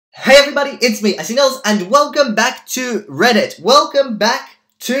Hey everybody, it's me, Asinellus, and welcome back to Reddit. Welcome back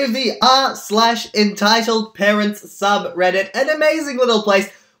to the r/EntitledParents subreddit, an amazing little place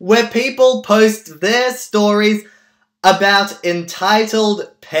where people post their stories about entitled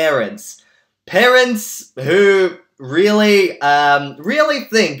parents. Parents who really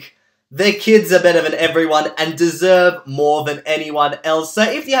think their kids are better than everyone and deserve more than anyone else. So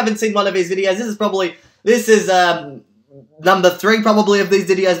if you haven't seen one of these videos, this is number 3 probably of these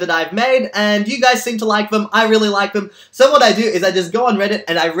videos that I've made, and you guys seem to like them. I really like them. So what I do is I just go on Reddit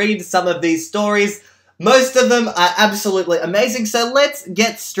and I read some of these stories. Most of them are absolutely amazing, so let's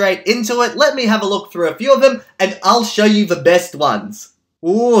get straight into it. Let me have a look through a few of them, and I'll show you the best ones.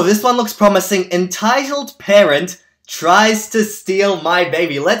 Ooh, this one looks promising. Entitled parent tries to steal my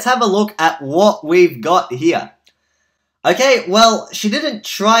baby. Let's have a look at what we've got here. Okay, well, she didn't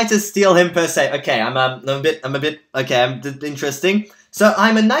try to steal him per se. Okay, interesting. So,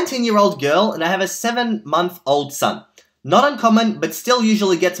 I'm a 19-year-old girl, and I have a 7-month-old son. Not uncommon, but still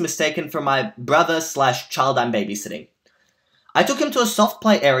usually gets mistaken for my brother/child I'm babysitting. I took him to a soft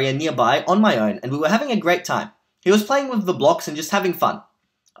play area nearby on my own, and we were having a great time. He was playing with the blocks and just having fun.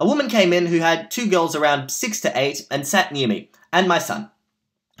 A woman came in who had 2 girls around 6 to 8 and sat near me, and my son.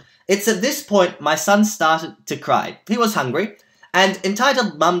 It's at this point my son started to cry. He was hungry, and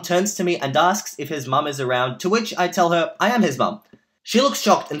entitled mum turns to me and asks if his mum is around, to which I tell her I am his mum. She looks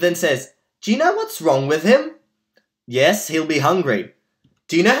shocked and then says, "Do you know what's wrong with him?" "Yes, he'll be hungry."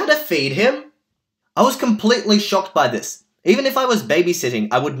 "Do you know how to feed him?" I was completely shocked by this. Even if I was babysitting,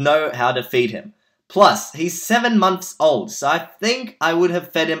 I would know how to feed him. Plus, he's 7 months old, so I think I would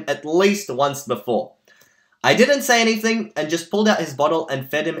have fed him at least once before. I didn't say anything and just pulled out his bottle and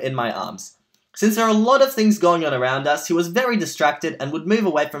fed him in my arms. Since there are a lot of things going on around us, he was very distracted and would move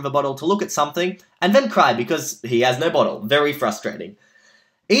away from the bottle to look at something and then cry because he has no bottle. Very frustrating.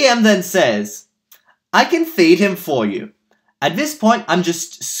 EM then says, "I can feed him for you." At this point, I'm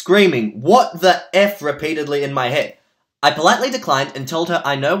just screaming, "What the F?" repeatedly in my head. I politely declined and told her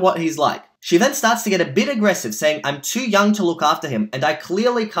I know what he's like. She then starts to get a bit aggressive, saying I'm too young to look after him and I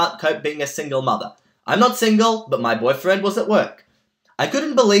clearly can't cope being a single mother. I'm not single, but my boyfriend was at work. I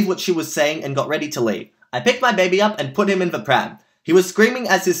couldn't believe what she was saying and got ready to leave. I picked my baby up and put him in the pram. He was screaming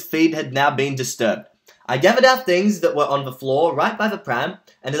as his feed had now been disturbed. I gathered our things that were on the floor right by the pram,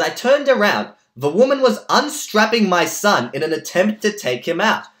 and as I turned around, the woman was unstrapping my son in an attempt to take him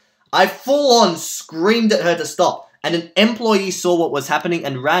out. I full-on screamed at her to stop, and an employee saw what was happening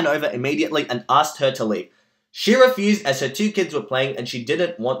and ran over immediately and asked her to leave. She refused as her 2 kids were playing and she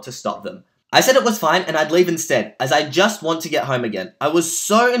didn't want to stop them. I said it was fine and I'd leave instead, as I just want to get home again. I was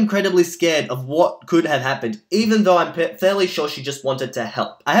so incredibly scared of what could have happened, even though I'm fairly sure she just wanted to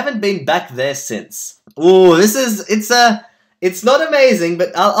help. I haven't been back there since. Ooh, it's not amazing,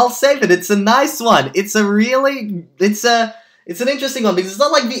 but I'll save it. It's a nice one. It's an interesting one, because it's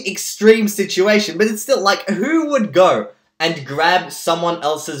not like the extreme situation, but it's still like, who would go and grab someone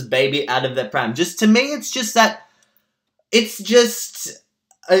else's baby out of their pram? To me,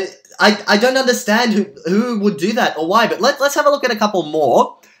 I don't understand who would do that or why, but let's have a look at a couple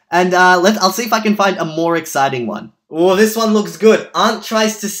more, and I'll see if I can find a more exciting one. Oh, this one looks good. Aunt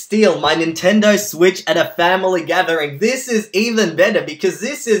tries to steal my Nintendo Switch at a family gathering. This is even better because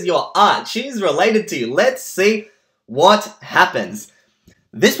this is your aunt. She's related to you. Let's see what happens.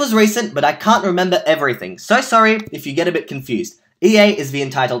 This was recent, but I can't remember everything, so sorry if you get a bit confused. EA is the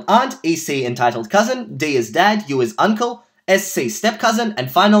entitled aunt, EC entitled cousin, D is dad, U is uncle, SC step-cousin, and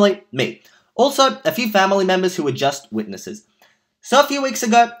finally, me. Also, a few family members who were just witnesses. So a few weeks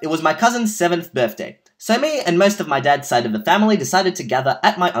ago, it was my cousin's 7th birthday. So me and most of my dad's side of the family decided to gather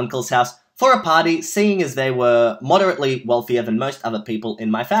at my uncle's house for a party, seeing as they were moderately wealthier than most other people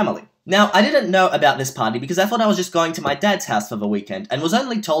in my family. Now, I didn't know about this party because I thought I was just going to my dad's house for the weekend and was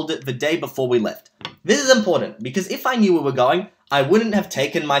only told it the day before we left. This is important because if I knew we were going, I wouldn't have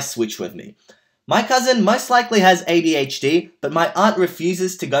taken my Switch with me. My cousin most likely has ADHD, but my aunt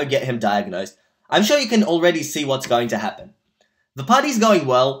refuses to go get him diagnosed. I'm sure you can already see what's going to happen. The party's going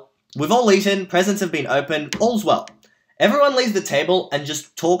well, we've all eaten, presents have been opened, all's well. Everyone leaves the table and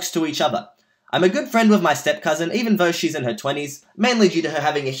just talks to each other. I'm a good friend with my step-cousin, even though she's in her 20s, mainly due to her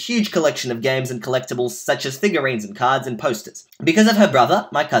having a huge collection of games and collectibles such as figurines and cards and posters. Because of her brother,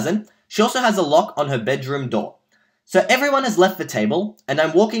 my cousin, she also has a lock on her bedroom door. So everyone has left the table, and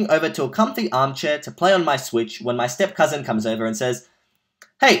I'm walking over to a comfy armchair to play on my Switch when my step-cousin comes over and says,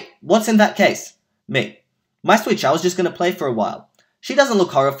 "Hey, what's in that case?" Me. "My Switch, I was just going to play for a while." She doesn't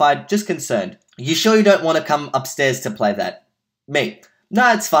look horrified, just concerned. "You sure you don't want to come upstairs to play that?" Me.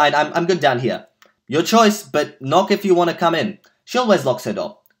 "No, it's fine, I'm good down here." "Your choice, but knock if you want to come in." She always locks her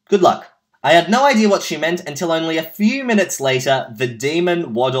door. Good luck. I had no idea what she meant until only a few minutes later, the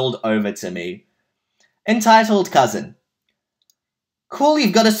demon waddled over to me. Entitled cousin. Cool,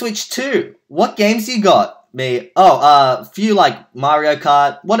 you've got a Switch too. What games you got? Me. Oh, few like Mario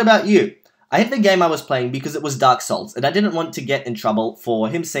Kart. What about you? I hid the game I was playing because it was Dark Souls, and I didn't want to get in trouble for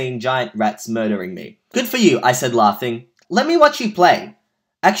him seeing giant rats murdering me. Good for you, I said laughing. Let me watch you play.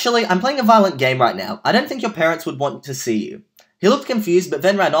 Actually, I'm playing a violent game right now. I don't think your parents would want to see you. He looked confused, but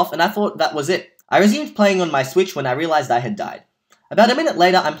then ran off, and I thought that was it. I resumed playing on my Switch when I realized I had died. About a minute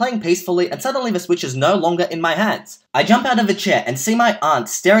later, I'm playing peacefully, and suddenly the Switch is no longer in my hands. I jump out of the chair and see my aunt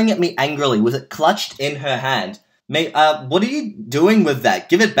staring at me angrily with it clutched in her hand. What are you doing with that?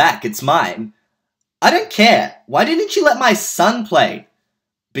 Give it back, it's mine. I don't care. Why didn't you let my son play?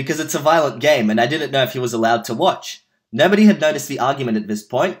 Because it's a violent game, and I didn't know if he was allowed to watch. Nobody had noticed the argument at this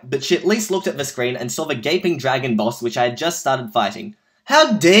point, but she at least looked at the screen and saw the gaping dragon boss which I had just started fighting.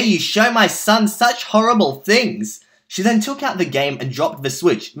 How dare you show my son such horrible things? She then took out the game and dropped the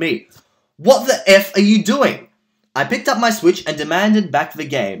Switch. Me. What the F are you doing? I picked up my Switch and demanded back the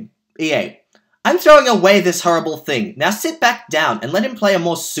game. EA. I'm throwing away this horrible thing. Now sit back down and let him play a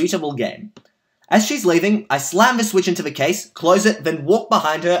more suitable game. As she's leaving, I slam the Switch into the case, close it, then walk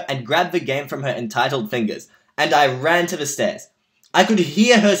behind her and grab the game from her entitled fingers. And I ran to the stairs. I could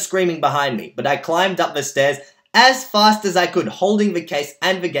hear her screaming behind me, but I climbed up the stairs as fast as I could, holding the case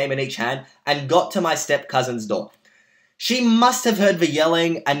and the game in each hand, and got to my step-cousin's door. She must have heard the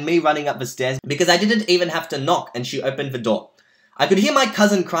yelling and me running up the stairs, because I didn't even have to knock and she opened the door. I could hear my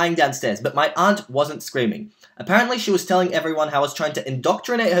cousin crying downstairs, but my aunt wasn't screaming. Apparently she was telling everyone how I was trying to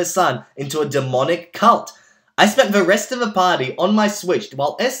indoctrinate her son into a demonic cult. I spent the rest of the party on my Switch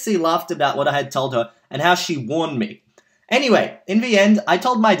while SC laughed about what I had told her and how she warned me. Anyway, in the end, I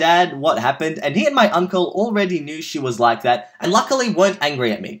told my dad what happened, and he and my uncle already knew she was like that, and luckily weren't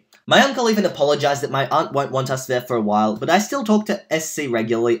angry at me. My uncle even apologized that my aunt won't want us there for a while, but I still talk to SC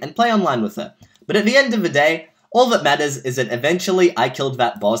regularly and play online with her. But at the end of the day, all that matters is that eventually I killed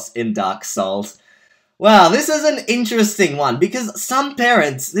that boss in Dark Souls. Wow, this is an interesting one, because some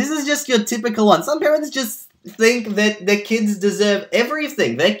parents, this is just your typical one, some parents just think that their kids deserve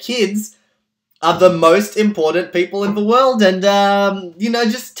everything. Their kids are the most important people in the world, and,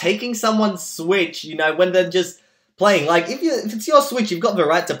 just taking someone's Switch, when they're just playing. Like, if it's your Switch, you've got the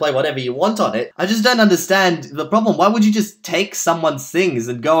right to play whatever you want on it. I just don't understand the problem. Why would you just take someone's things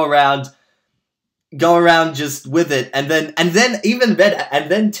and go around just with it, and then even better, and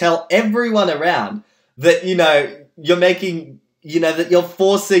then tell everyone around that, you're making, that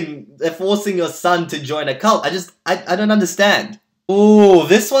they're forcing your son to join a cult. I don't understand. Ooh,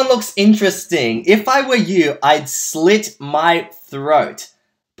 this one looks interesting. If I were you, I'd slit my throat.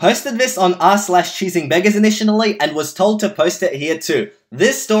 Posted this on r/cheesingbeggars initially and was told to post it here too.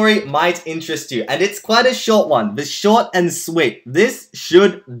 This story might interest you, and it's quite a short one. The short and sweet. This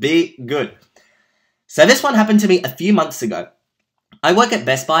should be good. So this one happened to me a few months ago. I work at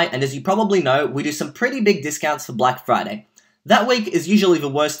Best Buy, and as you probably know, we do some pretty big discounts for Black Friday. That week is usually the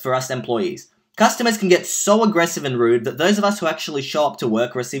worst for us employees. Customers can get so aggressive and rude that those of us who actually show up to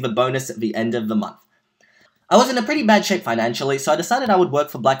work receive a bonus at the end of the month. I was in a pretty bad shape financially, so I decided I would work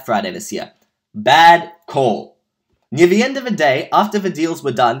for Black Friday this year. Bad call. Near the end of the day, after the deals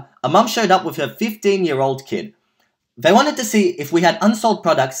were done, a mum showed up with her 15-year-old kid. They wanted to see if we had unsold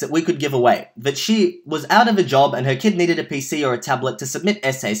products that we could give away, that she was out of a job and her kid needed a PC or a tablet to submit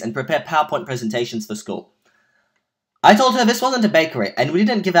essays and prepare PowerPoint presentations for school. I told her this wasn't a bakery, and we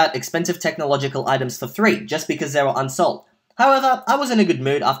didn't give out expensive technological items for free, just because they were unsold. However, I was in a good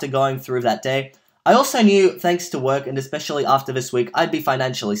mood after going through that day. I also knew, thanks to work, and especially after this week, I'd be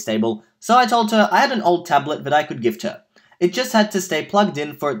financially stable, so I told her I had an old tablet that I could gift her. It just had to stay plugged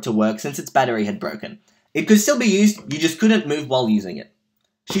in for it to work since its battery had broken. It could still be used, you just couldn't move while using it.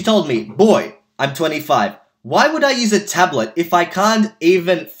 She told me, "Boy, I'm 25. Why would I use a tablet if I can't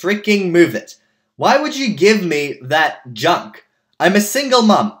even freaking move it? Why would you give me that junk? I'm a single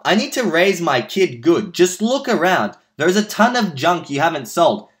mum. I need to raise my kid good. Just look around. There's a ton of junk you haven't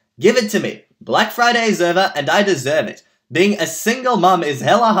sold. Give it to me. Black Friday is over and I deserve it. Being a single mum is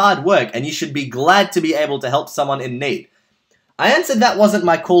hella hard work and you should be glad to be able to help someone in need." I answered that wasn't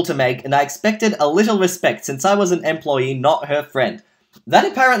my call to make and I expected a little respect since I was an employee, not her friend. That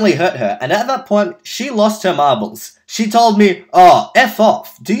apparently hurt her, and at that point, she lost her marbles. She told me, "Oh, F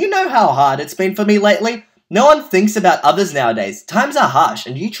off. Do you know how hard it's been for me lately? No one thinks about others nowadays. Times are harsh,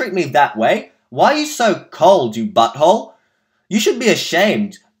 and you treat me that way? Why are you so cold, you butthole? You should be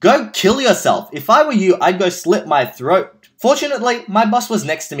ashamed. Go kill yourself. If I were you, I'd go slit my throat." Fortunately, my boss was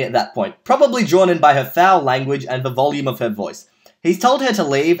next to me at that point, probably drawn in by her foul language and the volume of her voice. He's told her to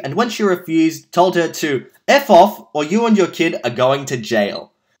leave, and when she refused, told her to F off or you and your kid are going to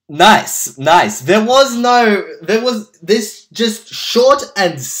jail. Nice, nice. There was this just short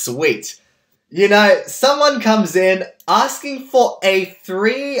and sweet. You know, someone comes in asking for a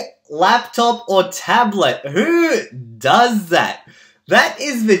free laptop or tablet. Who does that? That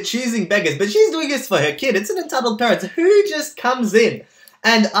is the choosing beggars. But she's doing this for her kid. It's an entitled parent. Who just comes in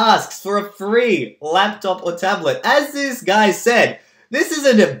and asks for a free laptop or tablet? As this guy said, this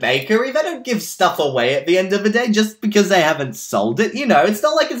isn't a bakery. They don't give stuff away at the end of the day just because they haven't sold it. You know, it's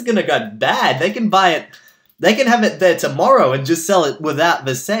not like it's gonna go bad. They can buy it. They can have it there tomorrow and just sell it without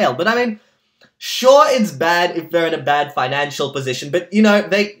the sale. But I mean, sure, it's bad if they're in a bad financial position. But you know,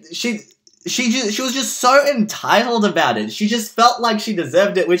 she was just so entitled about it. She just felt like she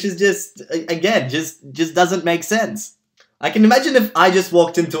deserved it, which is just, again, just doesn't make sense. I can imagine if I just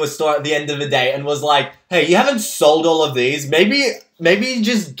walked into a store at the end of the day and was like, hey, you haven't sold all of these, maybe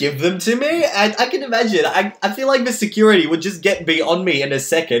just give them to me? I can imagine. I feel like the security would just be on me in a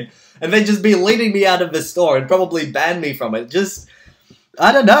second, and they'd just be leading me out of the store and probably ban me from it. Just,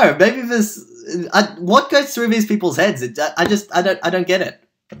 I don't know, maybe what goes through these people's heads? I don't get it.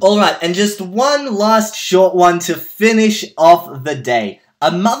 Alright, and just one last short one to finish off the day.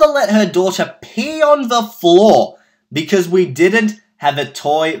 A mother let her daughter pee on the floor because we didn't have a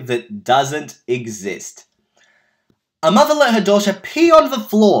toy that doesn't exist. A mother let her daughter pee on the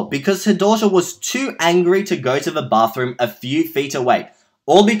floor because her daughter was too angry to go to the bathroom a few feet away.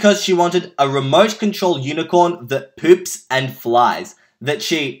 All because she wanted a remote control unicorn that poops and flies that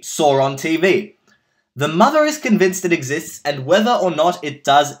she saw on TV. The mother is convinced it exists, and whether or not it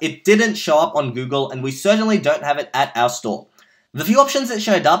does, it didn't show up on Google, and we certainly don't have it at our store. The few options that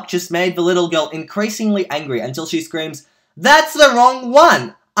showed up just made the little girl increasingly angry until she screams, "That's the wrong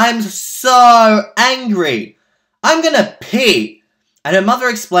one! I'm so angry! I'm gonna pee!" And her mother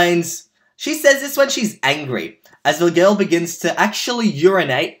explains, she says this when she's angry, as the girl begins to actually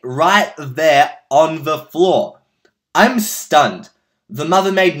urinate right there on the floor. I'm stunned. The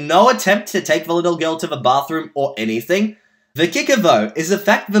mother made no attempt to take the little girl to the bathroom or anything. The kicker, though, is the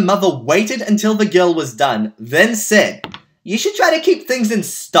fact the mother waited until the girl was done, then said, "You should try to keep things in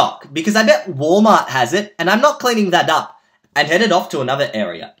stock, because I bet Walmart has it, and I'm not cleaning that up," and headed off to another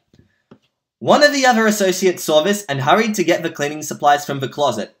area. One of the other associates saw this and hurried to get the cleaning supplies from the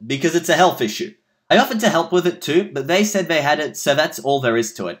closet, because it's a health issue. I offered to help with it too, but they said they had it, so that's all there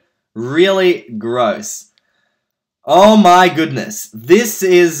is to it. Really gross. Oh my goodness. This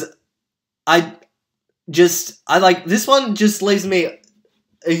is... this one just leaves me...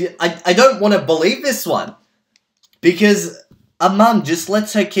 I don't want to believe this one. Because a mum just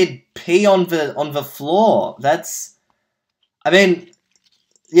lets her kid pee on the floor. That's... I mean...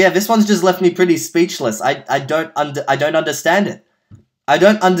 Yeah, this one's just left me pretty speechless. I don't understand it. I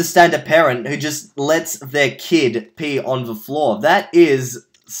don't understand a parent who just lets their kid pee on the floor. That's,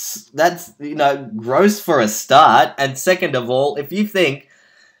 you know, gross for a start. And second of all, if you think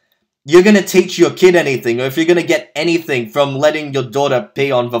you're going to teach your kid anything, or if you're going to get anything from letting your daughter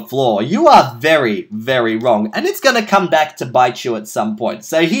pee on the floor, you are very, very wrong. And it's going to come back to bite you at some point.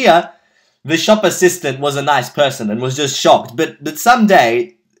 So here, the shop assistant was a nice person and was just shocked. But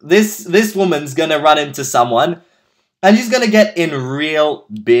someday, this woman's going to run into someone, and she's going to get in real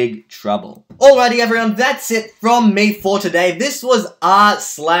big trouble. Alrighty everyone, that's it from me for today. This was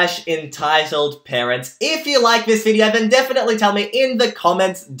r/entitled parents. If you like this video, then definitely tell me in the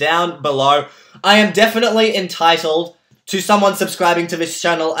comments down below. I am definitely entitled to someone subscribing to this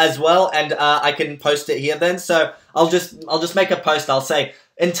channel as well, and I can post it here then. So I'll just make a post. I'll say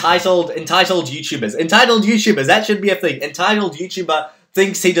entitled YouTubers. Entitled YouTubers, that should be a thing. Entitled YouTuber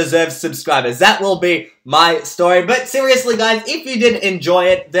thinks he deserves subscribers. That will be my story. But seriously, guys, if you did enjoy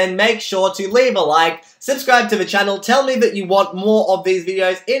it, then make sure to leave a like, subscribe to the channel, tell me that you want more of these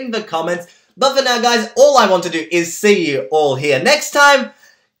videos in the comments. But for now, guys, all I want to do is see you all here next time.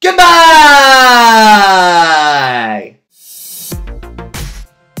 Goodbye!